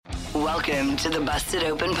Welcome to the Busted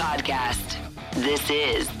Open Podcast. This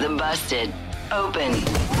is the Busted Open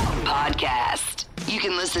Podcast. You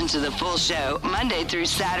can listen to the full show Monday through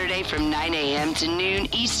Saturday from 9 a.m. to noon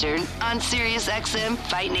Eastern on SiriusXM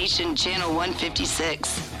Fight Nation Channel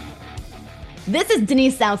 156. This is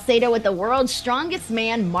Denise Salcedo with the world's strongest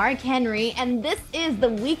man, Mark Henry, and this is the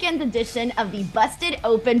weekend edition of the Busted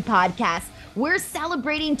Open Podcast. We're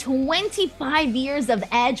celebrating 25 years of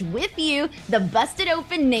Edge with you, the Busted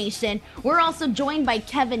Open Nation. We're also joined by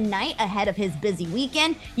Kevin Knight ahead of his busy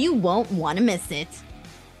weekend. You won't want to miss it.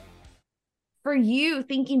 For you,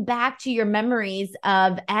 thinking back to your memories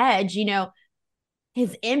of Edge,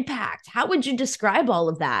 his impact, how would you describe all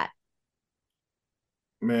of that?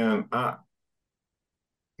 Man,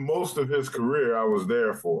 most of his career I was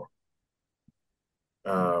there for.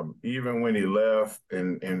 Even when he left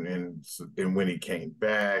and when he came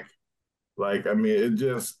back,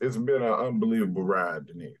 it's been an unbelievable ride,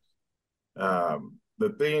 Denise. The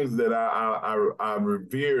things that I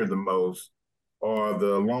revere the most are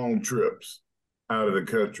the long trips out of the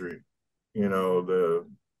country, the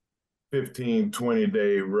 15,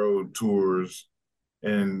 20-day road tours.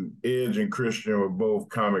 And Edge and Christian were both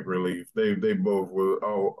comic relief. They both were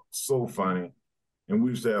all so funny, and we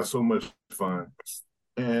used to have so much fun.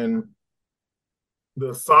 And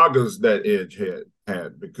the sagas that Edge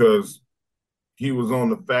had because he was on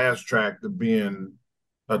the fast track to being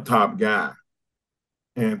a top guy.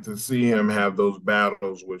 And to see him have those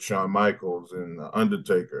battles with Shawn Michaels and The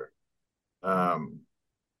Undertaker, and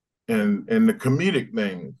the comedic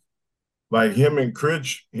things, like him and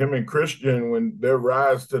Christian, when their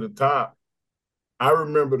rise to the top, I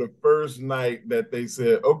remember the first night that they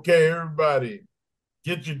said, "Okay, everybody,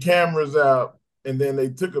 get your cameras out." And then they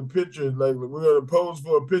took a picture, like, we're going to pose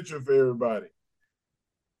for a picture for everybody.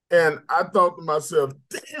 And I thought to myself,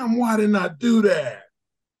 damn, why didn't I do that?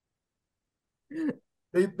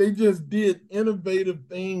 They just did innovative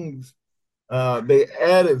things. They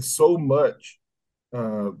added so much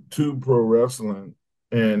to pro wrestling.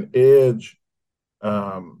 And Edge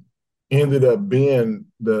ended up being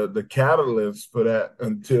the catalyst for that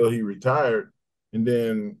until he retired. And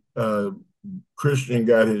then Christian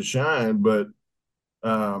got his shine, but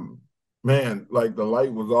man, like the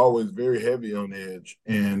light was always very heavy on Edge,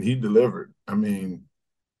 and he delivered. I mean,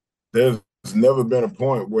 there's never been a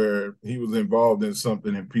point where he was involved in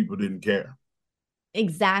something and people didn't care.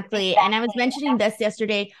 Exactly. And I was mentioning this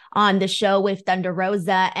yesterday on the show with Thunder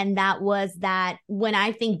Rosa, and that was that when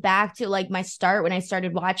I think back to like my start, when I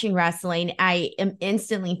started watching wrestling, I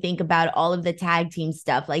instantly think about all of the tag team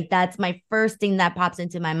stuff. Like that's my first thing that pops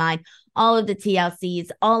into my mind. All of the TLCs,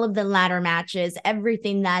 all of the ladder matches,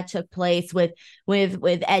 everything that took place with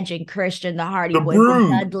Edge and Christian, the Hardy Boys,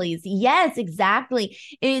 the Dudleys. Yes, exactly.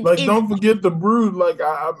 Don't forget the Brood. Like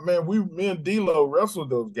me and D-Lo wrestled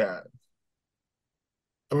those guys.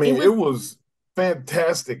 I mean, it was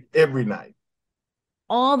fantastic every night.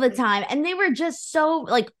 All the time. And they were just so,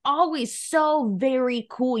 always so very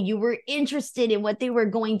cool. You were interested in what they were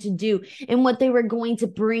going to do and what they were going to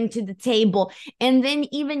bring to the table. And then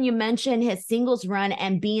even you mentioned his singles run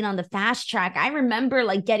and being on the fast track. I remember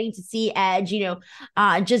getting to see Edge,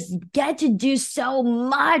 just get to do so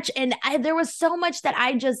much. And there was so much that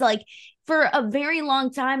I just for a very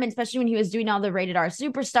long time, and especially when he was doing all the Rated R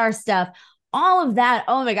Superstar stuff, all of that.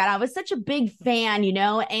 Oh my God, I was such a big fan,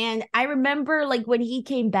 and I remember when he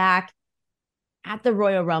came back at the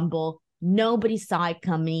Royal Rumble, nobody saw it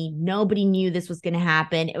coming. Nobody knew this was going to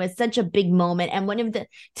happen. It was such a big moment. And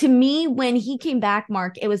to me, when he came back,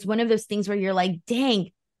 Mark, it was one of those things where you're like, dang,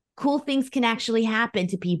 cool things can actually happen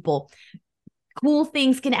to people. Cool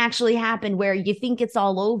things can actually happen where you think it's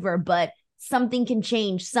all over, but something can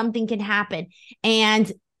change, something can happen.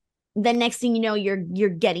 And the next thing you know, you're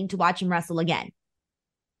getting to watch him wrestle again.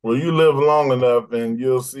 Well, you live long enough and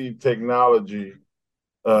you'll see technology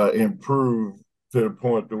improve to the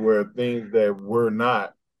point to where things that were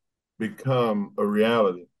not become a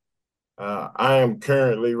reality. I am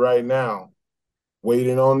currently right now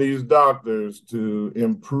waiting on these doctors to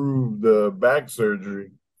improve the back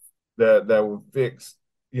surgery that will fix,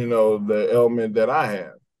 the ailment that I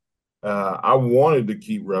have. I wanted to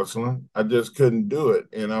keep wrestling. I just couldn't do it.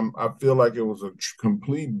 And I feel like it was a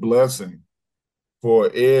complete blessing for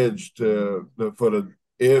Edge to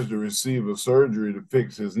receive a surgery to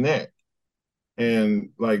fix his neck. And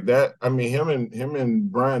like that, I mean, him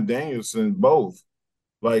and Bryan Danielson both,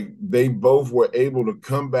 they both were able to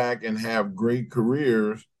come back and have great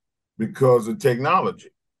careers because of technology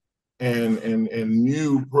and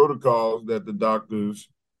new protocols that the doctors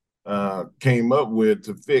came up with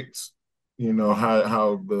to fix,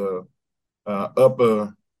 how the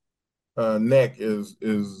upper neck is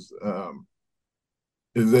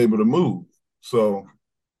able to move. So,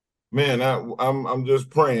 man, I'm just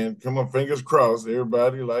praying. Come on, fingers crossed.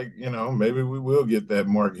 Everybody, like, maybe we will get that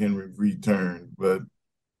Mark Henry return, but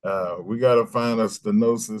we got to find a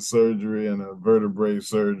stenosis surgery and a vertebrae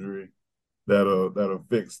surgery that'll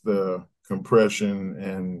fix the compression,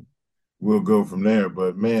 and we'll go from there.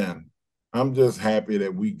 But man, I'm just happy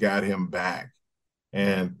that we got him back,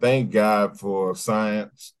 and thank God for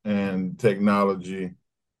science and technology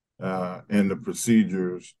and the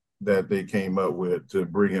procedures that they came up with to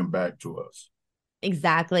bring him back to us.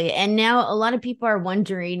 Exactly. And now a lot of people are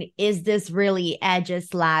wondering, is this really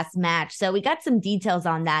Edge's last match? So we got some details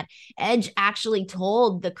on that. Edge actually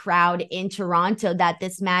told the crowd in Toronto that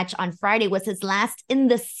this match on Friday was his last in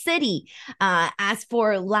the city. As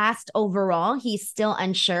for last overall, he's still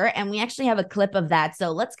unsure. And we actually have a clip of that.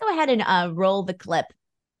 So let's go ahead and roll the clip.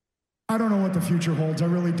 I don't know what the future holds. I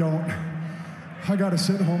really don't. I got to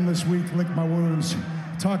sit home this week, lick my wounds,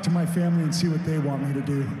 talk to my family, and see what they want me to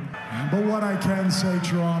do. But what I can say,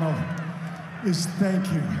 Toronto, is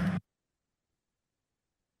thank you.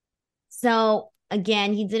 So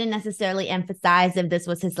again, he didn't necessarily emphasize if this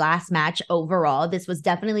was his last match overall. This was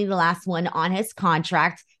definitely the last one on his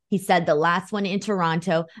contract. He said the last one in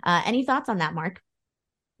Toronto. Any thoughts on that, Mark?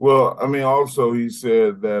 Well, I mean, also he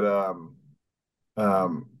said that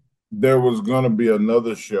there was going to be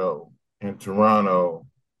another show in Toronto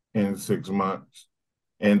in 6 months,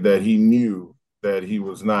 and that he knew that he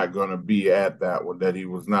was not going to be at that one, that he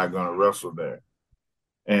was not going to wrestle there.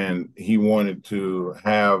 And he wanted to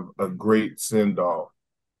have a great send-off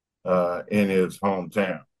in his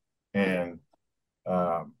hometown. And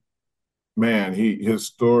man, his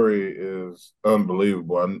story is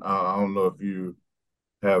unbelievable. I don't know if you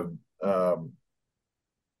have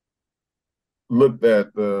looked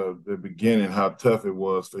at the beginning, how tough it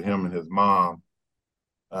was for him and his mom,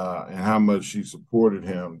 and how much she supported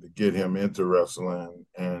him to get him into wrestling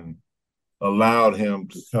and allowed him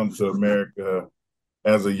to come to America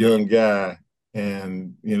as a young guy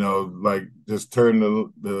and, like just turn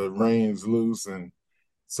the reins loose and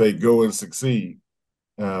say, go and succeed.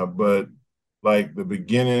 But like the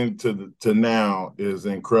beginning to now is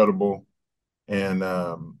incredible. And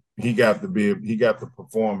he got to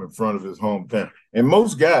perform in front of his hometown. And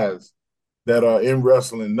most guys that are in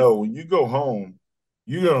wrestling know when you go home,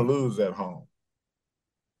 you're going to lose at home.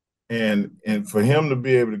 And for him to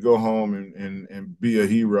be able to go home and be a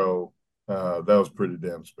hero, that was pretty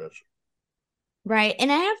damn special. Right.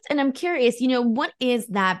 And I'm curious, what is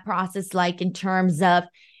that process like in terms of,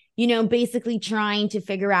 basically trying to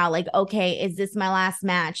figure out like, okay, is this my last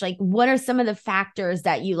match? Like, what are some of the factors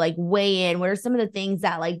that you like weigh in? What are some of the things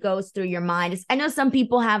that like goes through your mind? I know some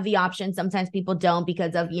people have the option. Sometimes people don't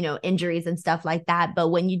because of, injuries and stuff like that. But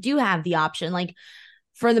when you do have the option, like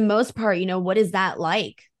for the most part, what is that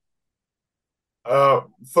like? For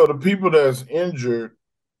the people that's injured,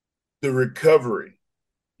 the recovery,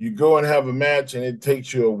 you go and have a match and it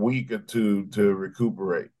takes you a week or two to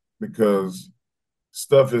recuperate because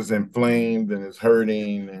stuff is inflamed and it's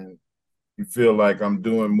hurting and you feel like I'm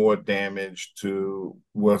doing more damage to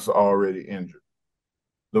what's already injured.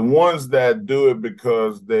 The ones that do it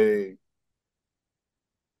because they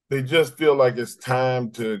just feel like it's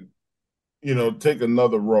time to, take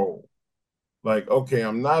another role. Like, okay,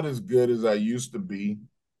 I'm not as good as I used to be.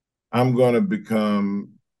 I'm going to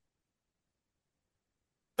become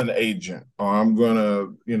an agent, or I'm going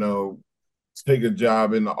to, take a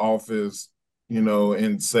job in the office,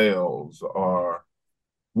 in sales or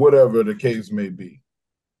whatever the case may be.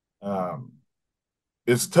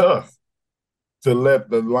 It's tough to let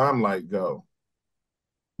the limelight go.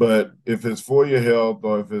 But if it's for your health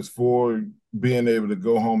or if it's for being able to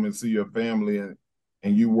go home and see your family and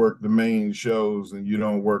you work the main shows and you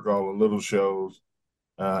don't work all the little shows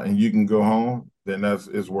and you can go home, then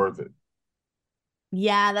it's worth it.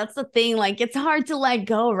 Yeah, that's the thing. Like, it's hard to let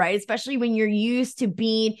go, right? Especially when you're used to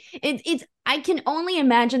being I can only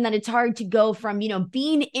imagine that it's hard to go from,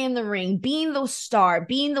 being in the ring, being the star,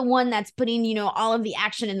 being the one that's putting, all of the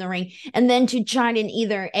action in the ring, and then to try and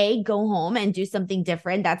either go home and do something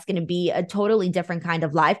different. That's going to be a totally different kind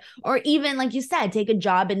of life. Or even, like you said, take a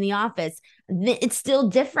job in the office. It's still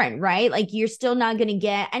different, right? Like you're still not going to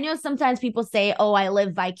get, I know sometimes people say, oh, I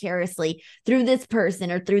live vicariously through this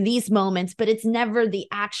person or through these moments, but it's never the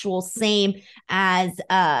actual same as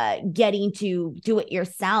getting to do it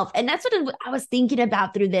yourself. And that's what I was thinking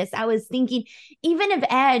about through this. I was thinking, even if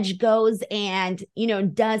Edge goes and,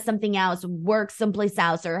 does something else, works someplace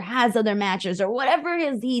else or has other matches or whatever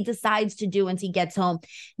it is he decides to do once he gets home,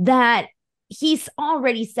 that he's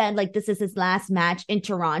already said like this is his last match in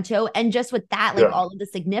Toronto. And just with that, like all of the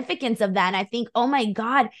significance of that, and I think, oh my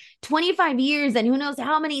God, 25 years and who knows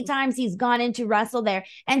how many times he's gone in to wrestle there.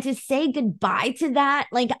 And to say goodbye to that,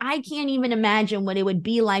 like I can't even imagine what it would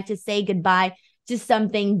be like to say goodbye to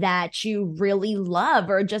something that you really love,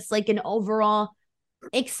 or just like an overall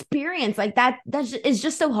experience like that. Is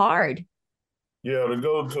just so hard. Yeah, to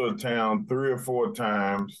go to a town 3 or 4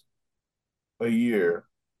 times a year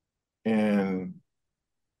in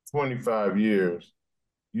 25 years,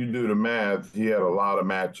 you do the math, he had a lot of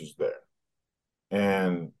matches there.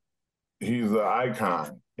 And he's an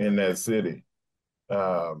icon in that city,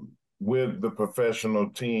 with the professional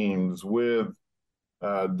teams, with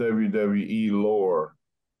WWE lore,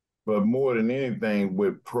 but more than anything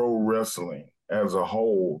with pro wrestling as a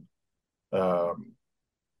whole,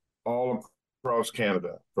 all across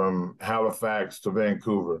Canada, from Halifax to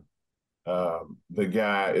Vancouver. The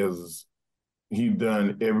guy he's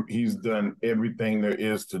done everything there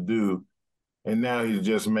is to do, and now he's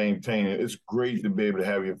just maintaining. It's great to be able to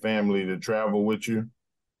have your family to travel with you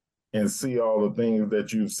and see all the things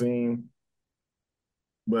that you've seen,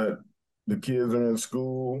 but the kids are in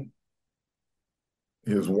school.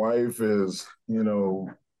 His wife is,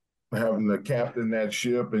 having to captain that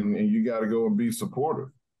ship, and you got to go and be supportive.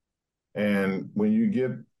 And when you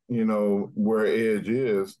get, where Edge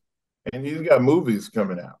is, and he's got movies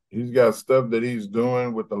coming out. He's got stuff that he's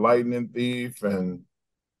doing with the Lightning Thief and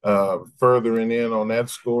furthering in on that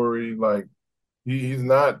story. Like he's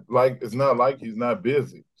not like, it's not like he's not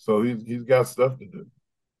busy. So he's got stuff to do.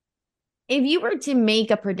 If you were to make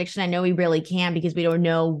a prediction, I know we really can't because we don't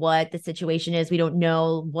know what the situation is. We don't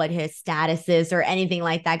know what his status is or anything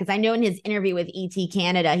like that. Because I know in his interview with ET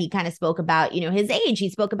Canada, he kind of spoke about, his age. He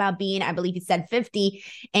spoke about being, I believe he said 50,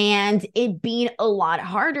 and it being a lot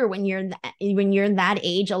harder when you're that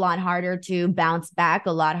age, a lot harder to bounce back,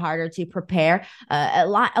 a lot harder to prepare, a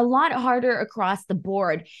lot harder across the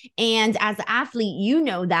board. And as an athlete, you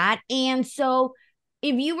know that. And so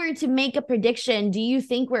if you were to make a prediction, do you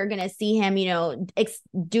think we're going to see him,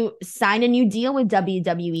 sign a new deal with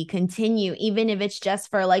WWE, continue, even if it's just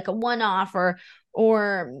for like a one-off or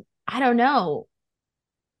I don't know?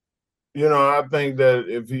 I think that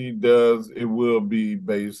if he does, it will be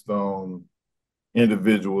based on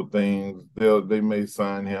individual things. They may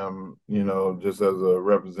sign him, just as a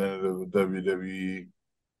representative of WWE,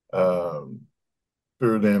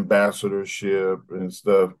 through the ambassadorship and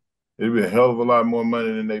stuff. It'd be a hell of a lot more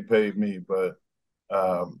money than they paid me, but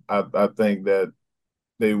I think that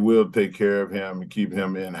they will take care of him and keep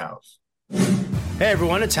him in-house. Hey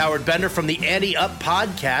everyone, it's Howard Bender from the Ante Up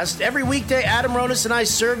Podcast. Every weekday, Adam Ronis and I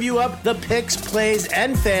serve you up the picks, plays,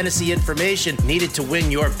 and fantasy information needed to win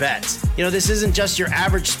your bets. This isn't just your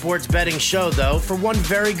average sports betting show, though, for one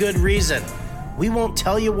very good reason. We won't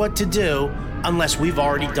tell you what to do unless we've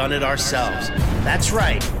already done it ourselves. That's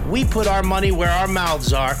right. We put our money where our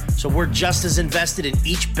mouths are, so we're just as invested in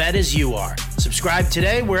each bet as you are. Subscribe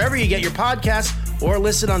today wherever you get your podcasts or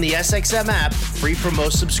listen on the SXM app, free for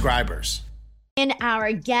most subscribers. And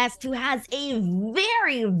our guest, who has a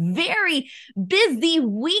very, very busy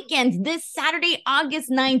weekend this Saturday, August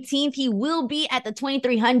 19th. He will be at the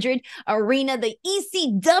 2300 Arena, the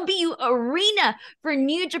ECW Arena, for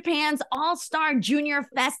New Japan's All-Star Junior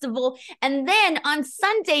Festival. And then on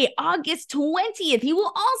Sunday, August 20th, he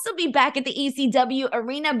will also be back at the ECW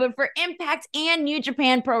Arena, but for Impact and New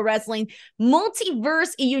Japan Pro Wrestling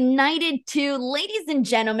Multiverse United 2. Ladies and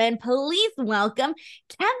gentlemen, please welcome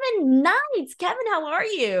Kevin Knight. Kevin, how are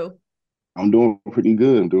you? I'm doing pretty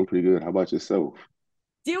good. How about yourself?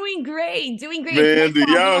 Doing great. Man, do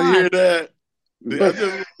y'all hear that? I just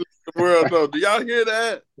want the world know. Do y'all hear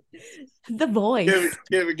that? The voice.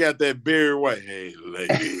 Kevin got that Barry White. Hey,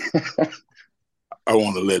 lady, I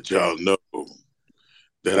want to let y'all know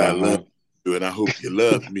that I love you and I hope you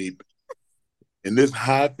love me. And this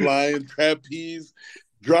high-flying trapeze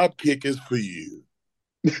drop kick is for you.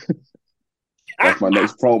 That's my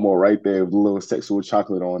next promo right there with a little sexual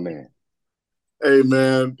chocolate on there. Hey,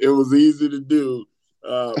 man, it was easy to do.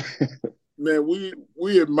 Man,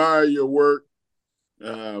 we admire your work.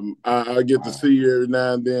 I get to see you every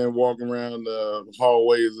now and then walking around the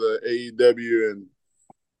hallways of AEW,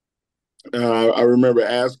 and I remember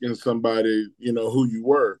asking somebody, who you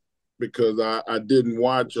were, because I didn't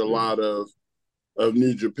watch a lot of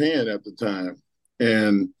New Japan at the time.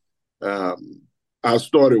 And I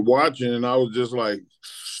started watching, and I was just like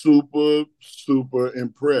super, super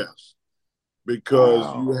impressed,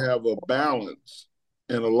 because you have a balance.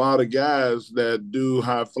 And a lot of guys that do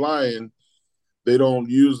high flying, they don't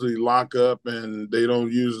usually lock up and they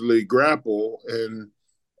don't usually grapple. And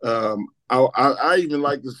I even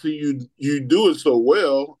like to see you do it so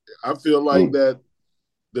well. I feel like that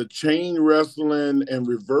the chain wrestling and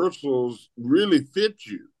reversals really fit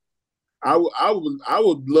you. I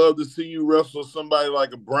would love to see you wrestle somebody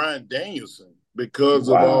like a Bryan Danielson because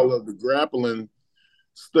of all Wow. of the grappling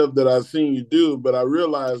stuff that I've seen you do. But I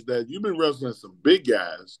realized that you've been wrestling some big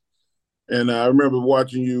guys, and I remember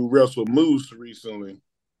watching you wrestle Moose recently,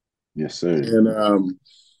 Yes, sir.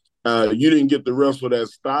 and you didn't get to wrestle that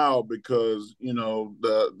style because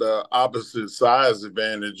the opposite size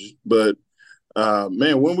advantage. But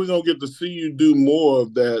man, when we gonna get to see you do more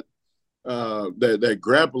of that that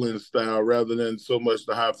grappling style rather than so much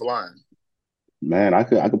the high flying? Man, I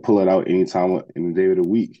could pull it out anytime in the day of the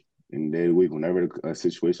week. In the day of the week, whenever the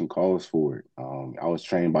situation calls for it. I was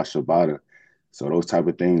trained by Shibata, so those type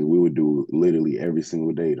of things we would do literally every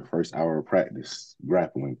single day. The first hour of practice,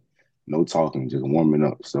 grappling, no talking, just warming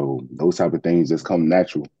up. So those type of things just come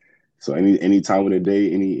natural. So any time of the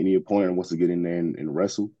day, any opponent wants to get in there and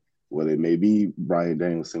wrestle, whether it may be Bryan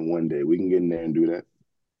Danielson one day, we can get in there and do that.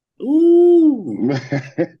 Ooh,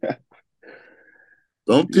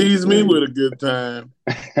 don't Yes, tease me sir. with a good time.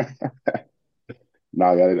 No,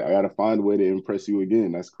 I gotta find a way to impress you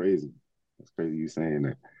again. That's crazy. That's crazy you saying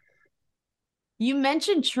that. You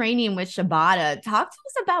mentioned training with Shibata. Talk to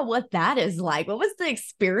us about what that is like. What was the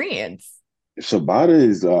experience? Shibata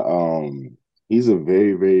is he's a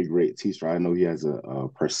very, very great teacher. I know he has a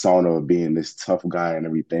persona of being this tough guy and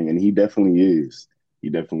everything, and he definitely is. He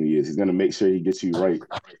definitely is. He's gonna make sure he gets you right.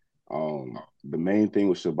 The main thing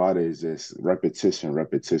with Shibata is just repetition,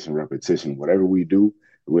 repetition, repetition. Whatever we do,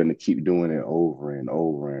 we're gonna keep doing it over and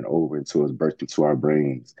over and over until it's burst into our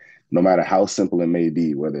brains. No matter how simple it may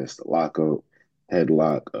be, whether it's the lockup,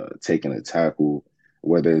 headlock, taking a tackle,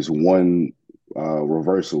 whether it's one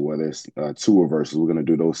reversal, whether it's two reversals, we're gonna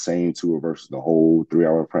do those same two reversals the whole 3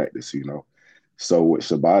 hour practice. So with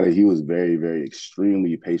Shibata, he was very, very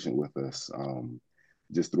extremely patient with us,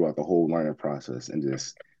 just throughout the whole learning process, and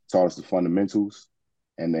just taught us the fundamentals.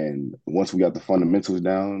 And then once we got the fundamentals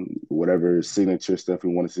down, whatever signature stuff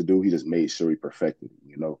we wanted to do, he just made sure we perfected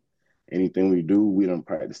it. Anything we do, we done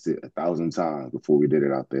practiced it 1,000 times before we did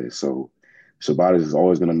it out there. So Shabbat is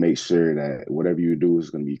always going to make sure that whatever you do is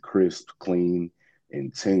going to be crisp, clean,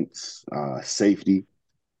 intense, safety.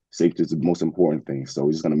 Safety is the most important thing. So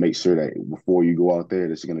we're just going to make sure that before you go out there,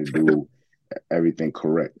 that you're going to do everything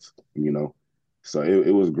correct. So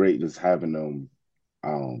it was great just having them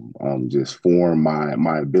just form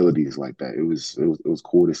my abilities like that. It was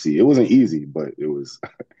cool to see. It wasn't easy, but it was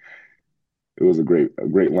a great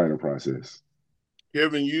learning process.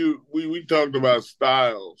 Kevin, we talked about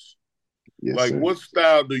styles. Yes, Like, sir. what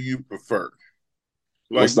style do you prefer?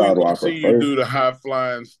 What Like, style do we I see you prefer? do the high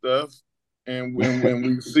flying stuff, and when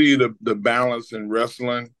we see the balance in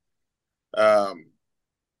wrestling. Um,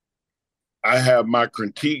 I have my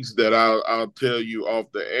critiques that I'll tell you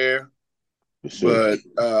off the air, For sure.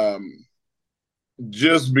 but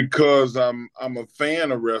just because I'm a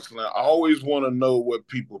fan of wrestling, I always want to know what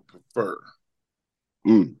people prefer.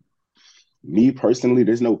 Mm. Me personally,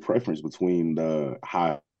 there's no preference between the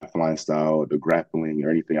high flying style, the grappling, or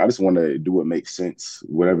anything. I just want to do what makes sense,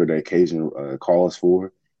 whatever the occasion calls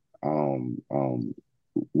for. Um, um,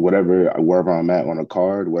 wherever I'm at on a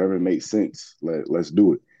card, whatever makes sense, let's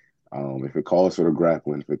do it. If it calls for the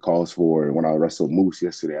grappling, if it calls for when I wrestled Moose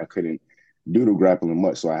yesterday, I couldn't do the grappling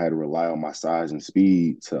much, so I had to rely on my size and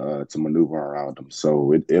speed to maneuver around them.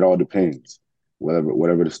 So it all depends.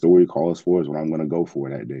 Whatever the story calls for is what I'm going to go for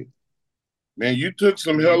that day. Man, you took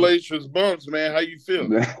some hellacious bumps, man. How you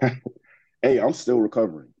feeling? Hey, I'm still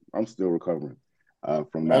recovering. I'm still recovering from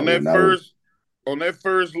On that one. that That was first on that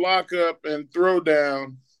first lockup and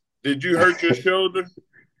throwdown, did you hurt your shoulder?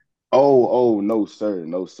 oh no sir,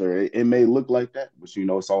 no sir. It may look like that, but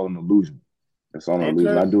it's all an illusion. It's all an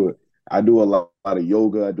illusion. Okay. I do a lot of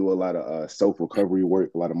yoga. I do a lot of self recovery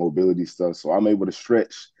work, a lot of mobility stuff. So I'm able to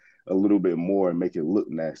stretch a little bit more and make it look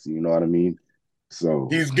nasty. You know what I mean? So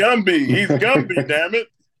He's Gumby. He's Gumby, damn it.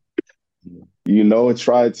 and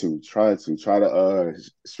try to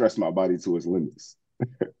stress my body to its limits.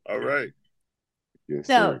 All right. Yes,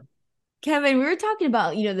 So, sir. Kevin, we were talking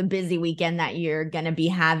about, the busy weekend that you're going to be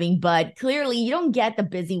having, but clearly you don't get the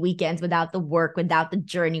busy weekends without the work, without the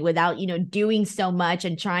journey, without, doing so much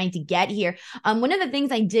and trying to get here. One of the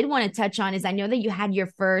things I did want to touch on is I know that you had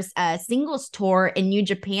your first singles tour in New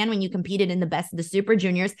Japan when you competed in the Best of the Super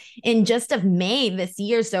Juniors in just of May this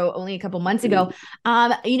year, so only a couple months ago.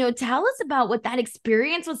 Tell us about what that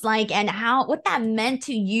experience was like and what that meant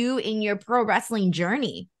to you in your pro wrestling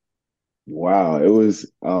journey. Wow, it was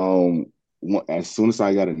as soon as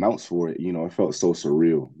I got announced for it, it felt so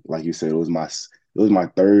surreal. Like you said, it was my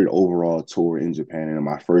third overall tour in Japan and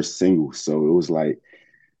my first single. So it was like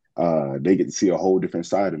they get to see a whole different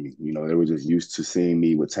side of me. They were just used to seeing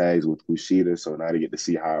me with tags with Kushida, so now they get to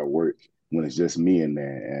see how it works when it's just me in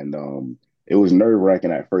there. And it was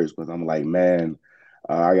nerve-wracking at first because I'm like, man,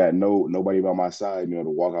 I got nobody by my side, to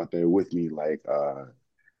walk out there with me. Like uh,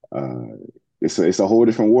 it's a whole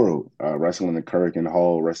different world. Wrestling in Kurikan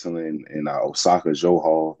Hall, wrestling in Osaka Joe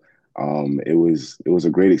Hall. It was a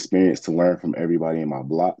great experience to learn from everybody in my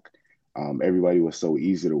block. Everybody was so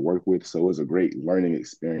easy to work with, so it was a great learning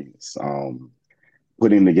experience.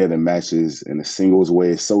 Putting together matches in a singles way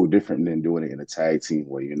is so different than doing it in a tag team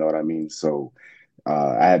way. You know what I mean? So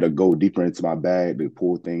I had to go deeper into my bag to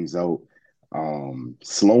pull things out.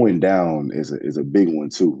 Slowing down is a big one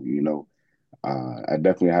too. I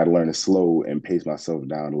definitely had to learn to slow and pace myself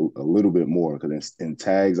down a little bit more because in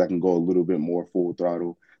tags I can go a little bit more full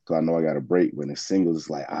throttle because I know I got a break. But in singles, it's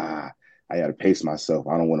like I got to pace myself.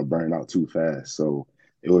 I don't want to burn out too fast. So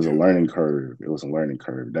it was a learning curve. It was a learning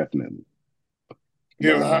curve, definitely.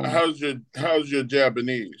 But how's your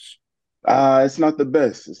Japanese? it's not the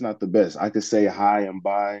best. It's not the best. I could say hi and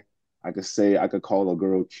bye. I could call a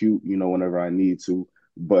girl cute, whenever I need to.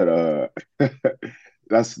 But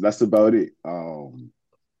that's about it.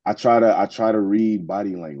 I try to read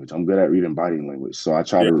body language. I'm good at reading body language, so I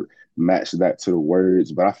try Yeah. to match that to the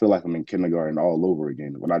words. But I feel like I'm in kindergarten all over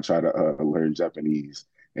again when I try to learn Japanese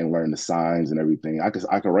and learn the signs and everything. I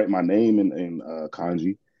could write my name in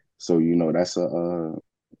kanji, so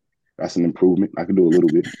that's an improvement. I can do a little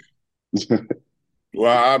bit.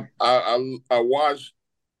 Well, I watched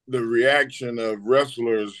the reaction of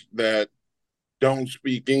wrestlers that don't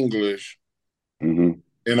speak English, hmm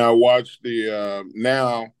and I watched the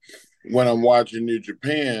now when I'm watching New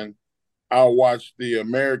Japan, I'll watch the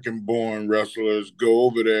American-born wrestlers go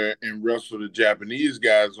over there and wrestle the Japanese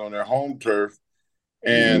guys on their home turf, hmm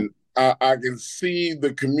and I can see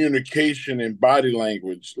the communication and body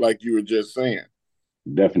language, like you were just saying.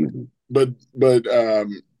 Definitely. But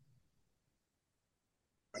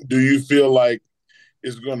do you feel like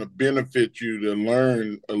it's going to benefit you to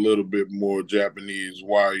learn a little bit more Japanese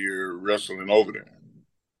while you're wrestling over there?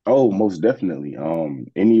 Oh, most definitely.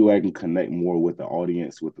 Any way I can connect more with the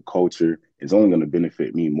audience, with the culture, is only going to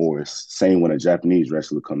benefit me more. Same when a Japanese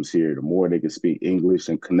wrestler comes here, the more they can speak English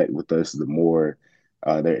and connect with us, the more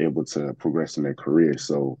they're able to progress in their career.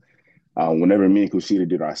 So whenever me and Kushida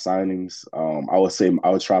did our signings, I would say I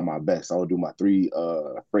would try my best. I would do my three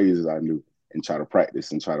phrases I knew and try to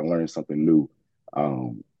practice and try to learn something new.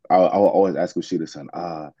 I would always ask Kushida, son,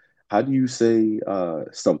 how do you say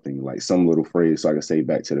something like some little phrase so I can say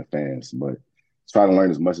back to the fans? But try to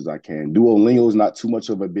learn as much as I can. Duolingo is not too much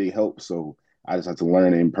of a big help, so I just have to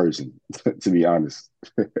learn it in person, to be honest.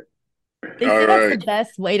 They All say that's the right.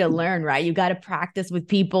 best way to learn, right? You got to practice with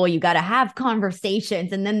people, you got to have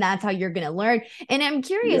conversations, and then that's how you're going to learn. And I'm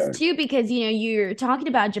curious Yeah. too, because, you're talking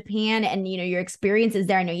about Japan and, your experiences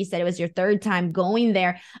there. I know you said it was your third time going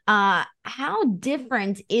there. How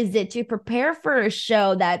different is it to prepare for a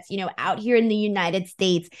show that's, out here in the United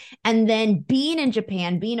States and then being in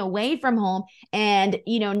Japan, being away from home and,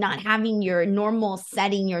 not having your normal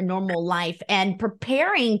setting, your normal life and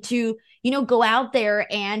preparing to go out there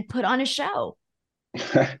and put on a show?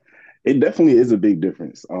 It definitely is a big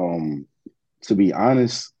difference. To be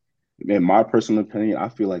honest, in my personal opinion, I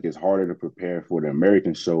feel like it's harder to prepare for the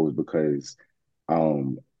American shows because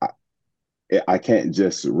um, I can't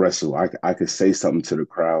just wrestle. I could say something to the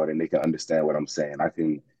crowd and they can understand what I'm saying. I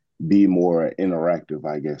can be more interactive,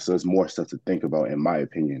 I guess. So it's more stuff to think about, in my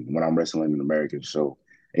opinion, when I'm wrestling an American show.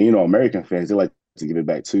 And American fans, they like to give it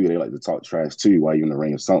back to you. They like to talk trash to you while you're in the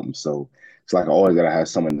ring or something. So it's like I always gotta have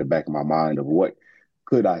something in the back of my mind of what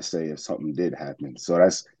could I say if something did happen. So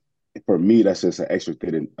that's for me, that's just an extra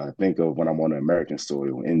thing to think of when I'm on an American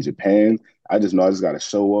soil. In Japan, I just know I just got to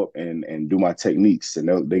show up and do my techniques, and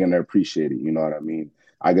they're gonna appreciate it. You know what I mean?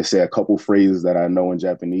 I can say a couple phrases that I know in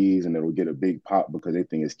Japanese, and it'll get a big pop because they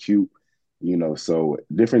think it's cute. So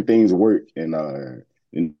different things work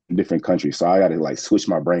in different countries. So I got to like switch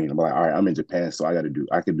my brain. I'm like, all right, I'm in Japan, so I can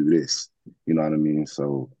do this. You know what I mean?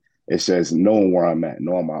 So it's just knowing where I'm at,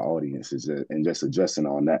 knowing my audience, and just adjusting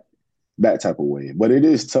on that type of way. But it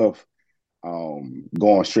is tough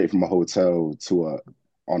going straight from a hotel to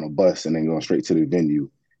on a bus and then going straight to the venue,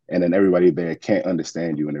 and then everybody there can't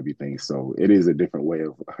understand you and everything. So it is a different way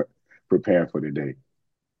of preparing for the day.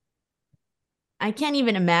 I can't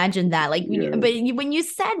even imagine that. Like, Yeah.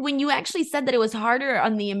 when you actually said that it was harder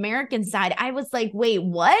on the American side, I was like, wait,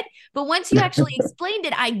 what? But once you actually explained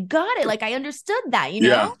it, I got it. Like, I understood that,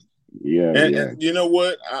 Yeah. Yeah, yeah. And you know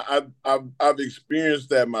what? I've experienced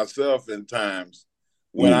that myself in times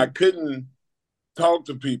when I Mm, couldn't talk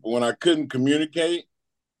to people, when I couldn't communicate.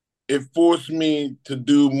 It forced me to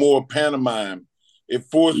do more pantomime. It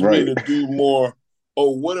forced me right, to do more.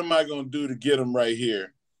 Oh, what am I going to do to get them right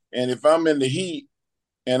here? And if I'm in the heat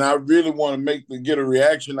and I really want to get a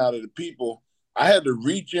reaction out of the people, I had to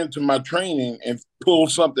reach into my training and pull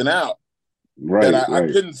something out that right, I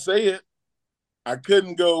right. couldn't say it. I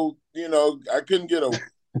couldn't go, I couldn't get a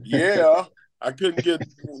yeah. I couldn't get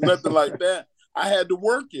nothing like that. I had to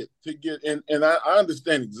work it to get, and I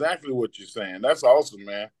understand exactly what you're saying. That's awesome,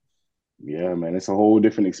 man. Yeah, man, it's a whole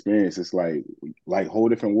different experience. It's like whole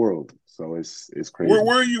different world. So it's crazy.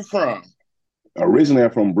 Where are you from? Originally,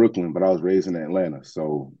 I'm from Brooklyn, but I was raised in Atlanta,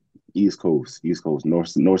 so East Coast,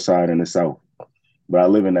 North side and the South. But I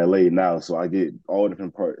live in LA now, so I get all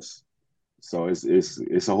different parts. So it's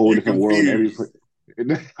a whole You different world. confused.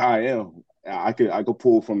 I am. I could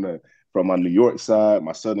pull from my New York side,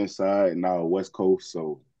 my southern side, and now West Coast.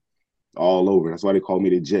 So all over. That's why they call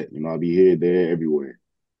me the Jet. I'll be here, there, everywhere.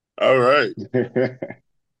 All right.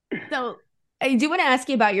 So I do want to ask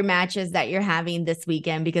you about your matches that you're having this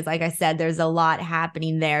weekend because, like I said, there's a lot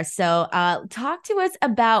happening there. So talk to us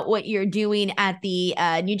about what you're doing at the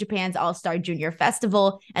New Japan's All-Star Junior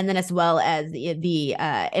Festival and then as well as the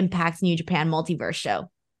Impact New Japan Multiverse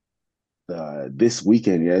show. This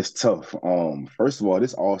weekend, yeah, it's tough. First of all,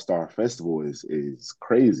 this All Star Festival is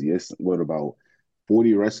crazy. It's what about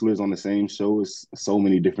 40 wrestlers on the same show? It's so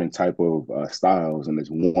many different type of styles, and it's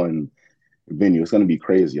one venue. It's gonna be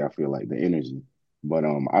crazy. I feel like the energy, but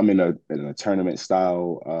I'm in a tournament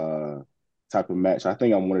style type of match. I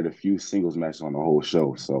think I'm one of the few singles matches on the whole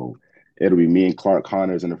show. So it'll be me and Clark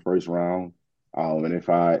Connors in the first round. And if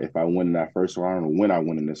I win in that first round, or when I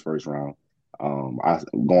win in this first round, I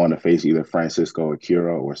go on to face either Francisco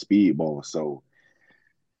Akira or Speedball. So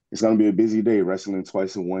it's gonna be a busy day, wrestling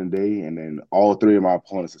twice in one day, and then all three of my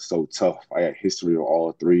opponents are so tough. I got history of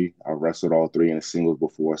all three. I wrestled all three in the singles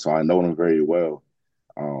before, so I know them very well.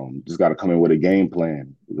 Just got to come in with a game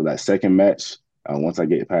plan. That second match, once I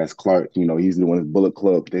get past Clark, he's doing his Bullet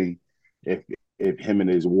Club thing. If him and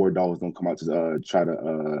his War Dogs don't come out to try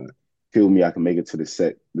to kill me, I can make it to the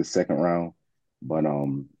second round. But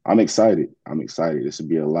I'm excited. I'm excited. This would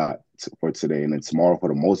be a lot for today, and then tomorrow for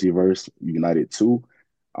the Multiverse United 2.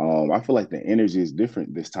 I feel like the energy is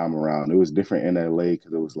different this time around. It was different in LA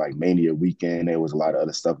because it was like Mania weekend. There was a lot of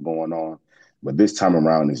other stuff going on. But this time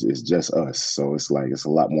around is just us. So it's like it's a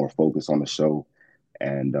lot more focus on the show.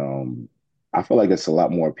 And I feel like it's a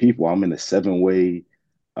lot more people. I'm in a 7-way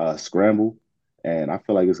scramble. And I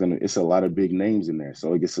feel like it's a lot of big names in there.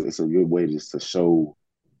 So it's a good way just to show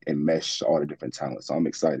and mesh all the different talents. So I'm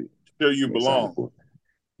excited. Still you I'm excited belong. for it.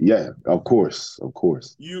 Yeah, of course, of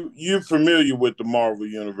course. You're familiar with the Marvel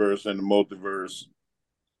universe and the multiverse.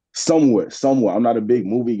 Somewhat, somewhat. I'm not a big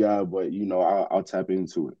movie guy, but I'll tap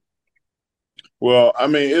into it. Well, I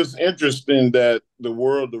mean, it's interesting that the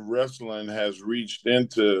world of wrestling has reached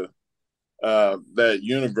into that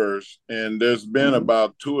universe, and there's been Hmm.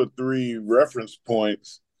 about two or three reference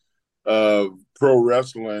points of pro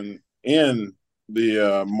wrestling in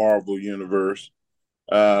the Marvel universe.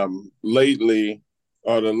 Lately,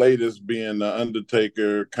 or the latest being the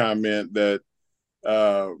Undertaker comment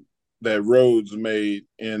uh, that Rhodes made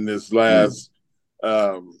in this Mm.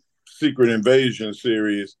 last Secret Invasion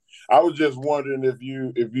series. I was just wondering if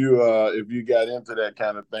you got into that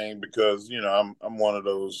kind of thing because I'm one of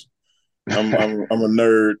those. I'm a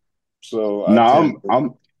nerd, so I No, tend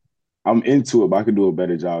to. I'm into it, but I could do a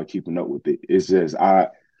better job of keeping up with it. It's just I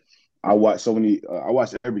watch so many. I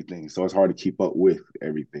watch everything, so it's hard to keep up with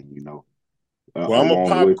everything. Well, I'm gonna Along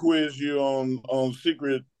pop with quiz you on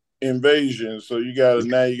Secret Invasion, so you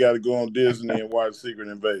gotta go on Disney and watch Secret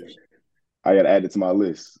Invasion. I got to add it to my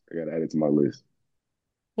list. I got to add it to my list.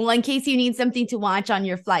 Well, in case you need something to watch on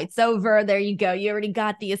your flights over, there you go. You already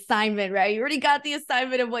got the assignment, right? You already got the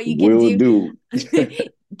assignment of what you can Will do. do.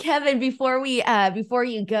 Kevin, before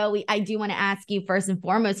you go, I do want to ask you first and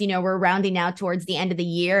foremost, we're rounding out towards the end of the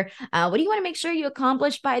year. What do you want to make sure you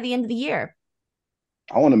accomplish by the end of the year?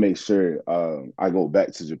 I want to make sure I go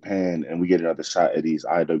back to Japan and we get another shot at these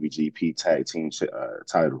IWGP Tag Team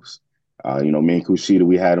titles. Me and Kushida,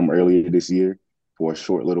 we had them earlier this year for a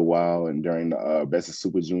short little while, and during the Best of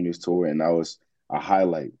Super Juniors tour, and that was a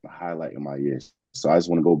highlight in my years. So I just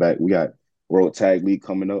want to go back. We got World Tag League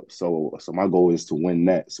coming up, so my goal is to win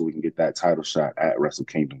that so we can get that title shot at Wrestle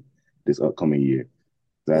Kingdom this upcoming year.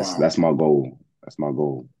 Wow. That's my goal. That's my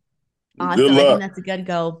goal. Good Awesome. I think luck. that's a good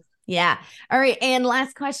goal. Yeah. All right. And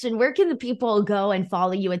last question, where can the people go and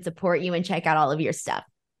follow you and support you and check out all of your stuff?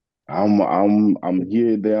 I'm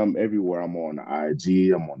here, there, I'm everywhere. I'm on the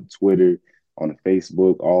IG, I'm on Twitter, on the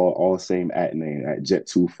Facebook, all same at name at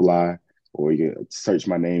Jet2Fly, or you can search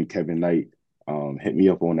my name, Kevin Knight. Hit me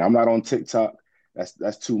up on there. I'm not on TikTok.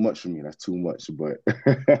 That's too much for me. That's too much. But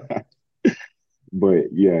but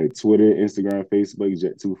yeah, Twitter, Instagram, Facebook,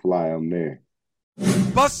 Jet2Fly. I'm there.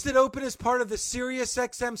 Busted Open is part of the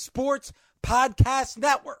SiriusXM Sports Podcast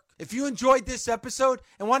Network. If you enjoyed this episode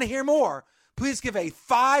and want to hear more, please give a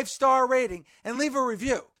 5-star rating and leave a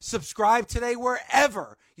review. Subscribe today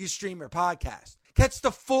wherever you stream your podcast. Catch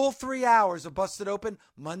the full 3 hours of Busted Open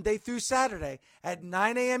Monday through Saturday at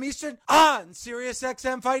 9 a.m. Eastern on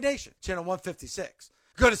SiriusXM Fight Nation, channel 156.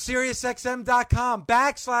 Go to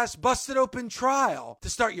SiriusXM.com/Busted Open Trial to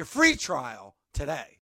start your free trial today.